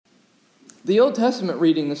The Old Testament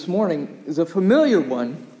reading this morning is a familiar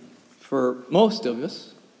one for most of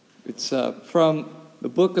us. It's from the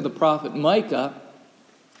book of the prophet Micah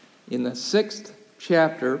in the 6th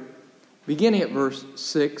chapter, beginning at verse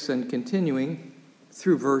 6 and continuing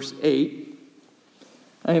through verse 8.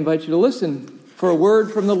 I invite you to listen for a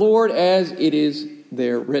word from the Lord as it is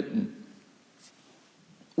there written.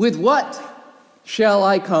 With what shall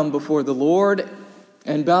I come before the Lord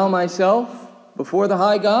and bow myself before the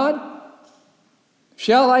high God?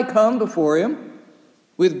 Shall I come before him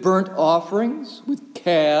with burnt offerings, with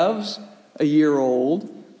calves a year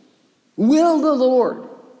old? Will the Lord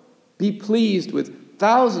be pleased with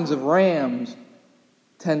thousands of rams,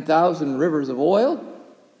 10,000 rivers of oil?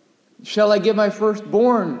 Shall I give my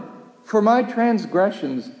firstborn for my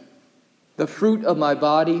transgressions, the fruit of my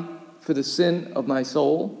body for the sin of my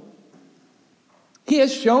soul? He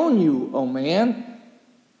has shown you, O man,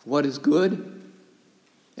 what is good.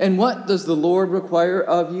 And what does the Lord require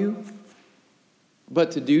of you?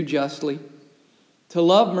 But to do justly, to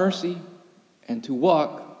love mercy, and to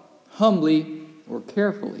walk humbly or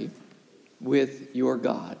carefully with your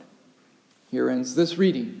God. Here ends this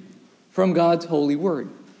reading from God's holy word.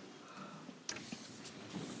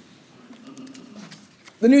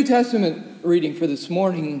 The New Testament reading for this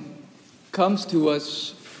morning comes to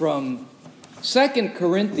us from 2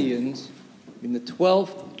 Corinthians in the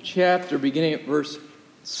 12th chapter, beginning at verse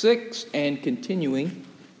 6 and continuing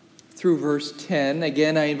through verse 10.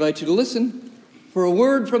 Again, I invite you to listen for a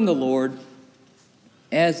word from the Lord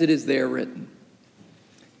as it is there written.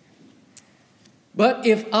 But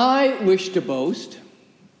if I wish to boast,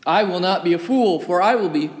 I will not be a fool, for I will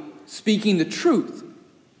be speaking the truth.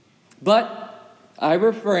 But I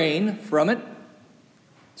refrain from it,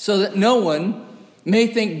 so that no one may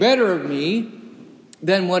think better of me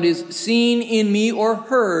than what is seen in me or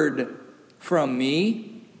heard from me,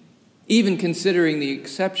 even considering the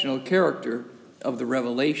exceptional character of the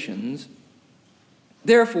revelations.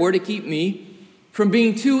 Therefore, to keep me from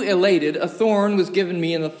being too elated, a thorn was given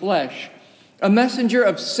me in the flesh, a messenger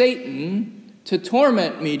of Satan to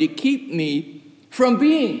torment me, to keep me from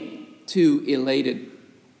being too elated.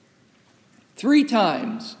 3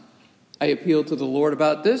 times I appealed to the Lord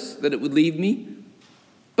about this, that it would leave me.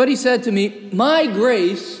 But he said to me, my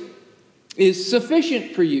grace is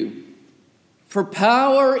sufficient for you, for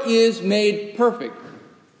power is made perfect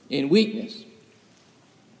in weakness.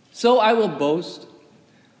 So I will boast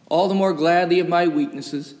all the more gladly of my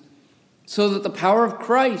weaknesses, so that the power of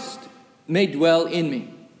Christ may dwell in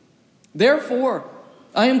me. Therefore,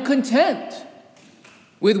 I am content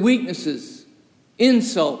with weaknesses,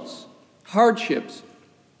 insults, hardships,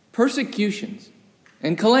 persecutions,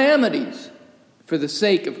 and calamities for the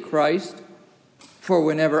sake of Christ. For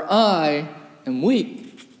whenever I am weak,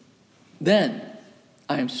 then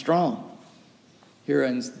I am strong. Here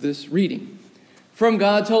ends this reading from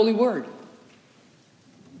God's holy word.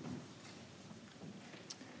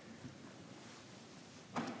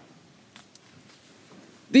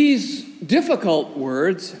 These difficult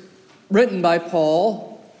words, written by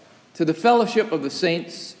Paul to the fellowship of the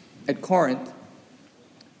saints at Corinth,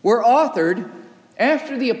 were authored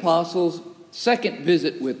after the apostles' second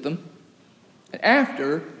visit with them, and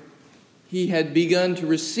after he had begun to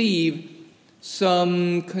receive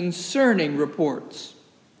some concerning reports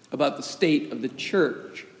about the state of the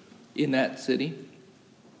church in that city.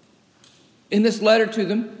 In this letter to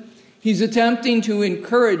them, he's attempting to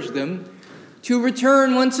encourage them to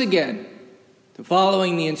return once again to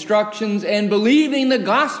following the instructions and believing the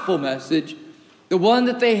gospel message, the one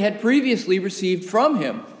that they had previously received from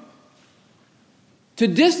him, to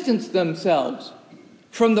distance themselves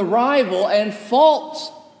from the rival and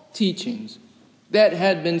false teachings that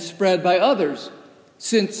had been spread by others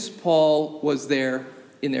since Paul was there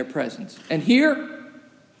in their presence. And here,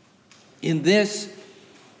 in this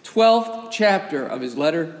 12th chapter of his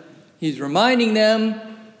letter, he's reminding them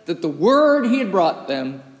that the word he had brought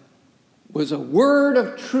them was a word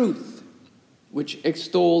of truth, which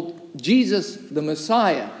extolled Jesus the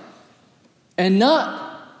Messiah, and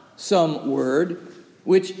not some word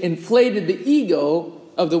which inflated the ego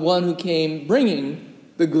of the one who came bringing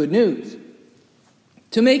the good news.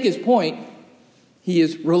 To make his point, he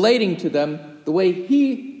is relating to them the way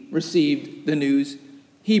he received the news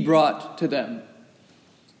he brought to them.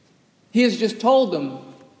 He has just told them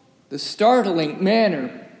the startling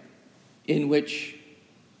manner in which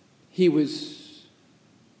he was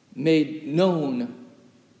made known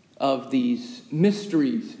of these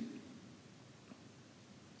mysteries.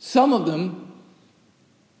 Some of them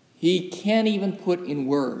he can't even put in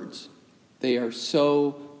words. They are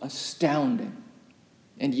so astounding.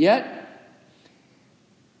 And yet,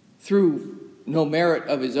 through no merit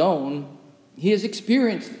of his own, he has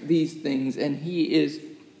experienced these things, and he is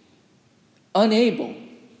unable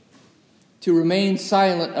to remain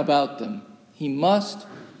silent about them. He must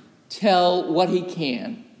tell what he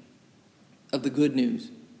can of the good news.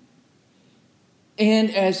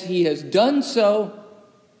 And as he has done so,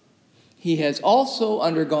 he has also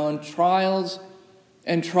undergone trials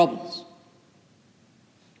and troubles,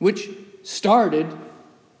 which started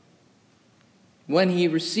when he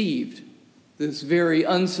received this very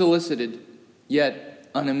unsolicited, yet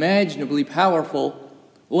unimaginably powerful,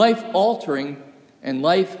 life-altering and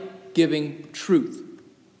life-giving truth.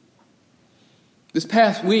 This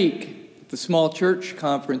past week, at the small church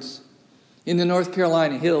conference in the North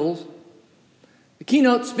Carolina Hills, the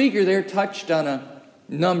keynote speaker there touched on a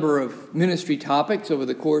number of ministry topics over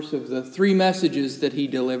the course of the 3 messages that he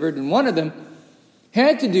delivered, and one of them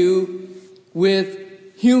had to do with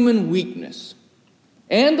human weakness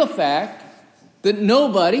and the fact that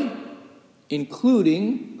nobody,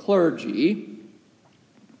 including clergy,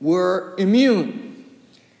 were immune.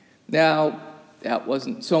 Now, that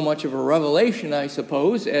wasn't so much of a revelation, I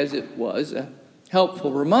suppose, as it was a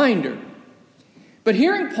helpful reminder. But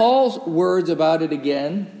hearing Paul's words about it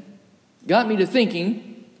again got me to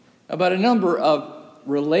thinking about a number of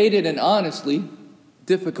related and honestly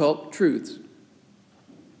difficult truths.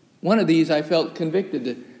 One of these I felt convicted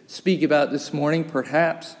to speak about this morning.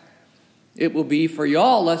 Perhaps it will be for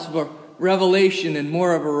y'all less of a revelation and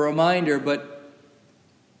more of a reminder, but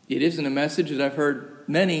it isn't a message that I've heard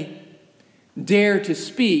many dare to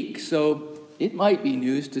speak, so it might be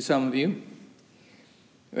news to some of you.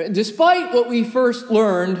 Despite what we first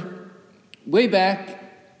learned way back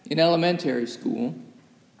in elementary school,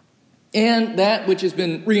 and that which has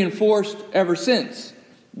been reinforced ever since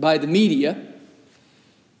by the media,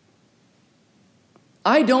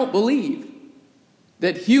 I don't believe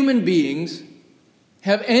that human beings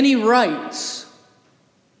have any rights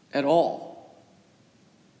at all.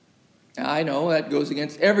 Now, I know that goes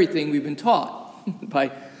against everything we've been taught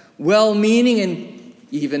by well-meaning and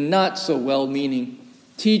even not so well-meaning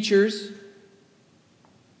teachers,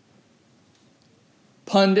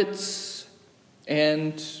 pundits,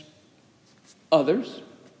 and others.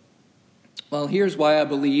 Well, here's why I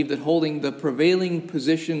believe that holding the prevailing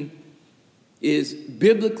position is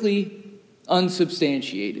biblically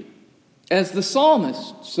unsubstantiated. As the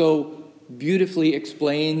psalmist so beautifully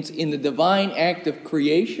explains in the divine act of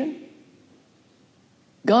creation,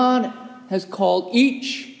 God has called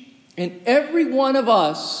each and every one of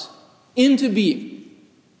us into being.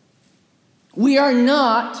 We are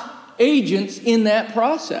not agents in that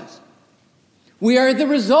process. We are the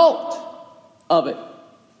result of it.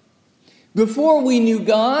 Before we knew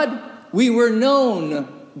God, we were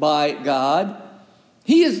known by God.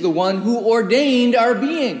 He is the one who ordained our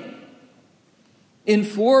being. In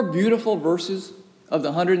 4 beautiful verses of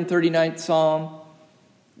the 139th Psalm,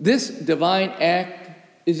 this divine act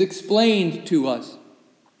is explained to us.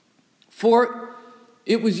 For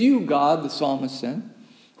it was you, God, the psalmist said,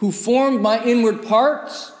 who formed my inward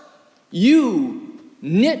parts. You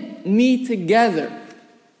knit me together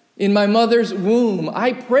in my mother's womb.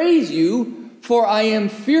 I praise you, for I am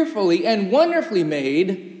fearfully and wonderfully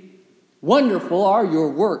made. Wonderful are your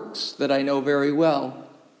works that I know very well.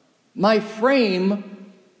 My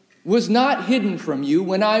frame was not hidden from you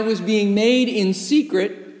when I was being made in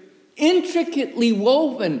secret, intricately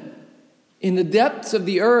woven in the depths of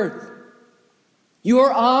the earth.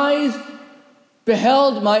 Your eyes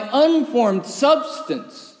beheld my unformed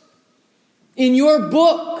substance. In your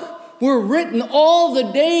book were written all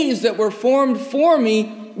the days that were formed for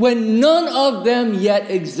me when none of them yet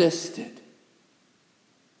existed.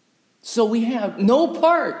 So we have no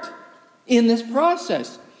part in this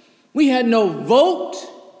process. We had no vote.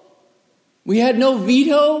 We had no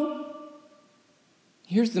veto.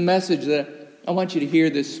 Here's the message that I want you to hear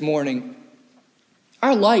this morning.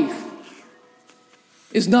 Our life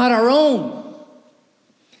is not our own.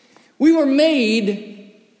 We were made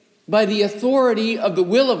by the authority of the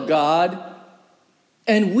will of God,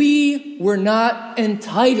 and we were not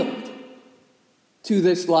entitled to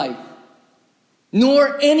this life,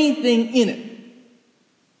 nor anything in it.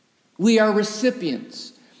 We are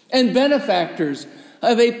recipients and benefactors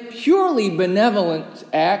of a purely benevolent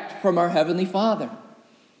act from our Heavenly Father.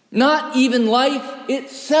 Not even life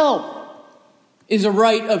itself is a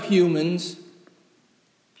right of humans.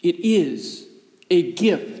 It is a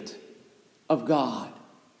gift of God.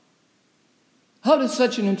 How does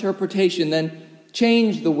such an interpretation then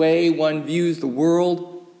change the way one views the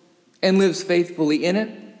world and lives faithfully in it?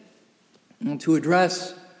 And to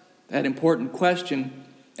address that important question,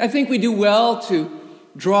 I think we do well to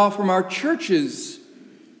draw from our church's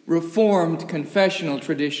Reformed confessional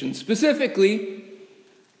tradition, specifically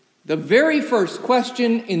the very first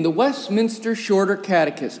question in the Westminster Shorter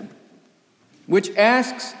Catechism, which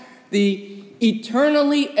asks the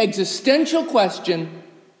eternally existential question,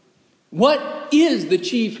 what is the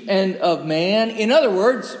chief end of man? In other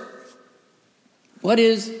words, what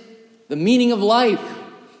is the meaning of life?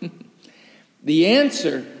 The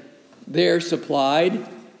answer there supplied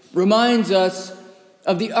reminds us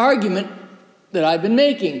of the argument that I've been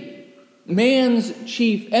making. Man's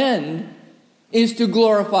chief end is to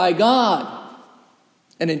glorify God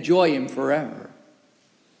and enjoy Him forever.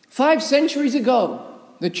 5 centuries ago,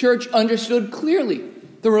 the church understood clearly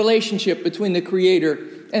the relationship between the Creator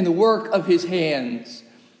and the work of His hands.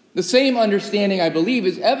 The same understanding, I believe,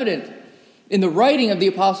 is evident in the writing of the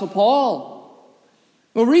Apostle Paul.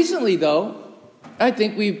 Well, recently, though, I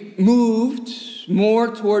think we've moved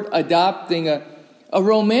more toward adopting a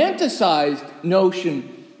romanticized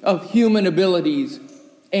notion of human abilities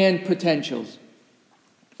and potentials.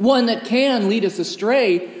 One that can lead us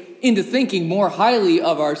astray into thinking more highly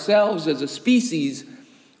of ourselves as a species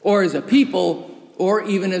or as a people or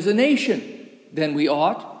even as a nation than we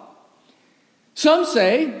ought. Some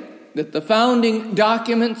say that the founding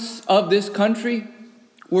documents of this country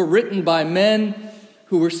were written by men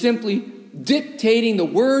who were simply dictating the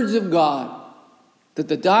words of God, that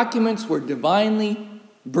the documents were divinely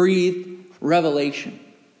breathed revelation.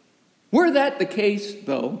 Were that the case,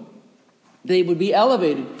 though, they would be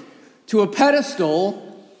elevated to a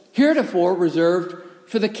pedestal heretofore reserved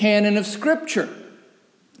for the canon of Scripture.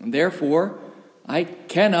 And therefore, I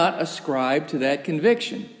cannot ascribe to that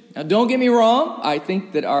conviction. Now, don't get me wrong. I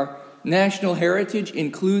think that our national heritage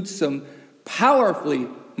includes some powerfully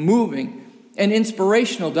moving and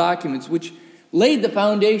inspirational documents which laid the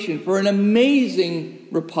foundation for an amazing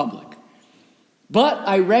republic. But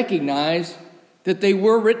I recognize that they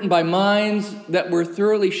were written by minds that were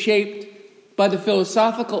thoroughly shaped by the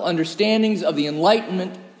philosophical understandings of the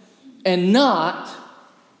Enlightenment and not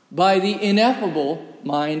by the ineffable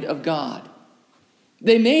mind of God.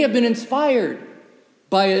 They may have been inspired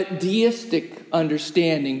by a deistic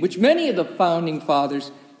understanding, which many of the founding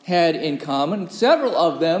fathers had in common. Several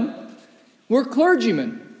of them were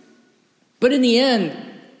clergymen. But in the end,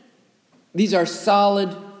 these are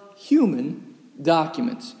solid human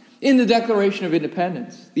documents. In the Declaration of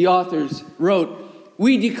Independence, the authors wrote,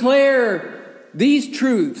 "We declare these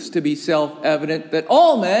truths to be self-evident, that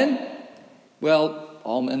all men," well,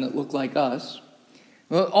 all men that look like us,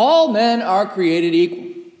 "all men are created equal,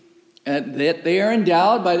 and that they are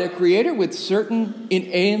endowed by their Creator with certain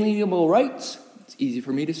inalienable rights." It's easy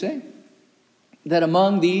for me to say. "That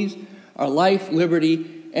among these are life, liberty,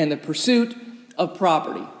 and the pursuit of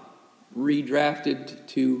property," redrafted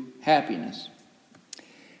to happiness.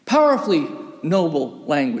 Powerfully noble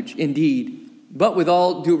language indeed, but with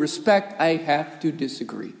all due respect, I have to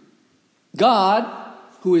disagree. God,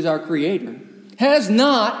 who is our Creator, has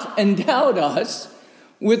not endowed us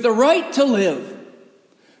with the right to live,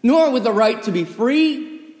 nor with the right to be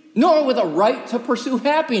free, nor with a right to pursue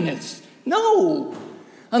happiness. No,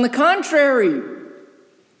 on the contrary,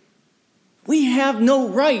 we have no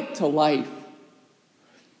right to life.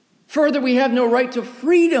 Further, we have no right to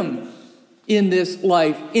freedom in this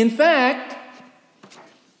life. In fact,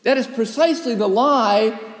 that is precisely the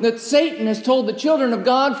lie that Satan has told the children of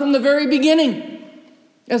God from the very beginning.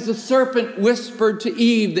 As the serpent whispered to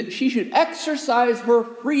Eve that she should exercise her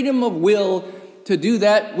freedom of will to do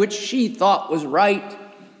that which she thought was right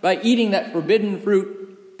by eating that forbidden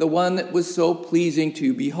fruit, the one that was so pleasing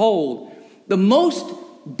to behold. The most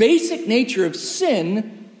basic nature of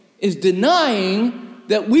sin is denying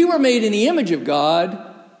that we were made in the image of God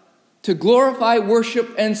to glorify,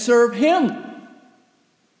 worship, and serve Him.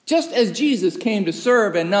 Just as Jesus came to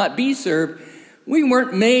serve and not be served, we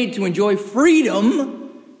weren't made to enjoy freedom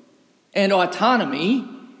and autonomy,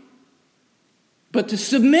 but to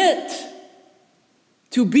submit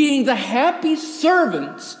to being the happy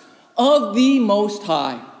servants of the Most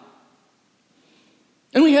High.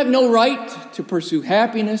 And we have no right to pursue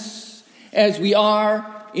happiness as we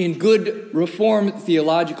are, in good Reformed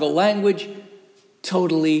theological language,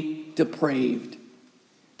 totally depraved.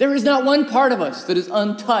 There is not one part of us that is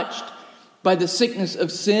untouched by the sickness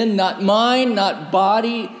of sin, not mind, not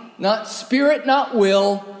body, not spirit, not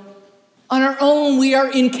will. On our own, we are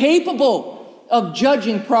incapable of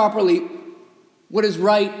judging properly what is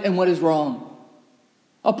right and what is wrong.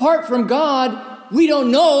 Apart from God, we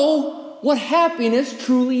don't know what happiness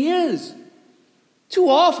truly is. Too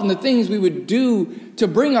often, the things we would do to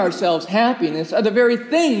bring ourselves happiness are the very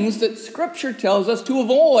things that Scripture tells us to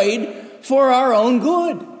avoid for our own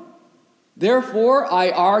good. Therefore,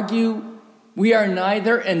 I argue, we are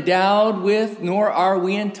neither endowed with nor are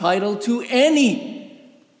we entitled to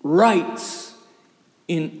any rights,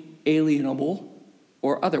 inalienable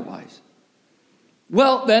or otherwise.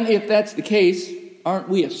 Well, then, if that's the case, aren't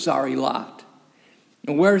we a sorry lot?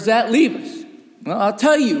 And where does that leave us? Well, I'll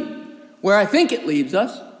tell you where I think it leaves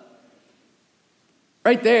us.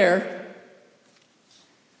 Right there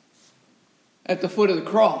at the foot of the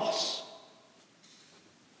cross.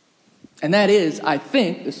 And that is, I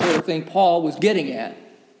think, the sort of thing Paul was getting at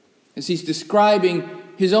as he's describing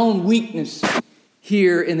his own weakness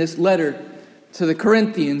here in this letter to the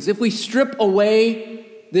Corinthians. If we strip away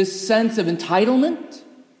this sense of entitlement,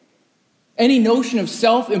 any notion of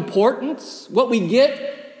self-importance, what we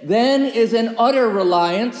get then is an utter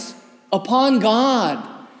reliance upon God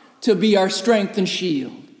to be our strength and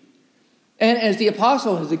shield. And as the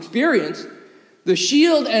apostle has experienced, the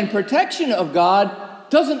shield and protection of God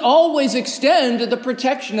doesn't always extend to the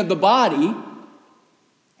protection of the body.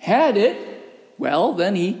 Had it, well,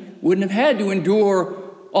 then he wouldn't have had to endure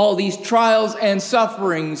all these trials and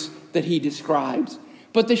sufferings that he describes.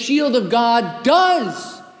 But the shield of God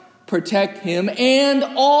does protect him and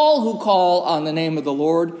all who call on the name of the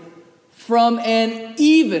Lord from an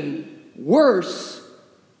even worse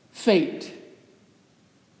fate.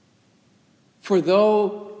 For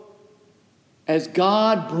though, as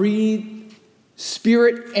God-breathed,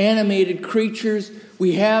 spirit-animated creatures,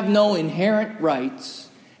 we have no inherent rights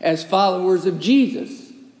as followers of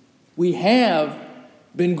Jesus, we have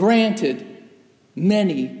been granted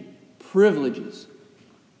many privileges.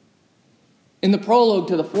 In the prologue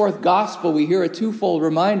to the fourth gospel, we hear a twofold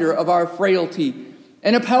reminder of our frailty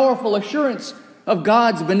and a powerful assurance of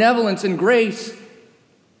God's benevolence and grace.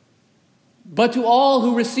 But to all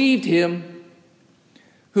who received him,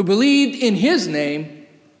 who believed in his name,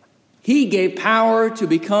 he gave power to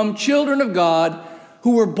become children of God,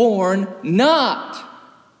 who were born not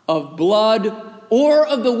of blood or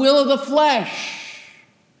of the will of the flesh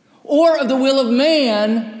or of the will of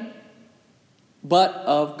man, but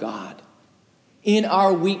of God. In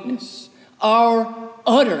our weakness, our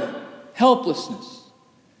utter helplessness,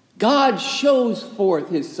 God shows forth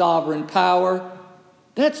his sovereign power.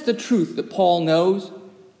 That's the truth that Paul knows.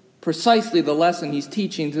 Precisely the lesson he's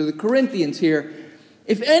teaching to the Corinthians here.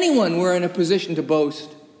 If anyone were in a position to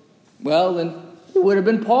boast, well, then it would have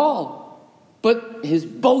been Paul. But his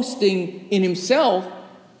boasting in himself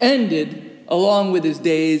ended along with his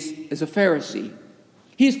days as a Pharisee.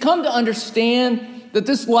 He's come to understand that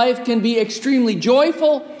this life can be extremely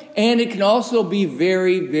joyful and it can also be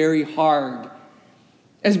very, very hard.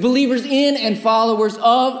 As believers in and followers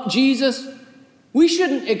of Jesus, we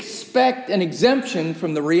shouldn't expect an exemption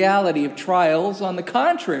from the reality of trials. On the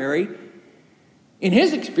contrary, in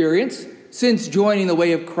his experience, since joining the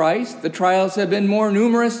way of Christ, the trials have been more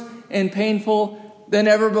numerous and painful than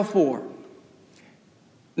ever before.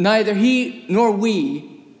 Neither he nor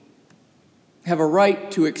we have a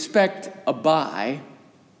right to expect a bye,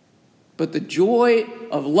 but the joy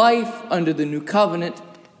of life under the new covenant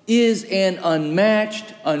is an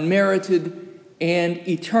unmatched, unmerited, and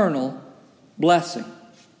eternal blessing.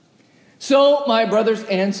 So, my brothers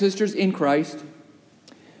and sisters in Christ,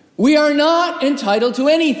 we are not entitled to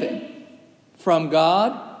anything from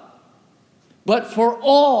God, but for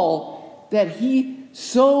all that he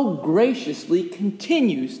so graciously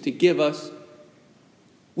continues to give us,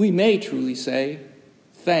 we may truly say,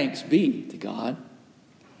 thanks be to God,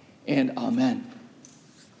 and amen.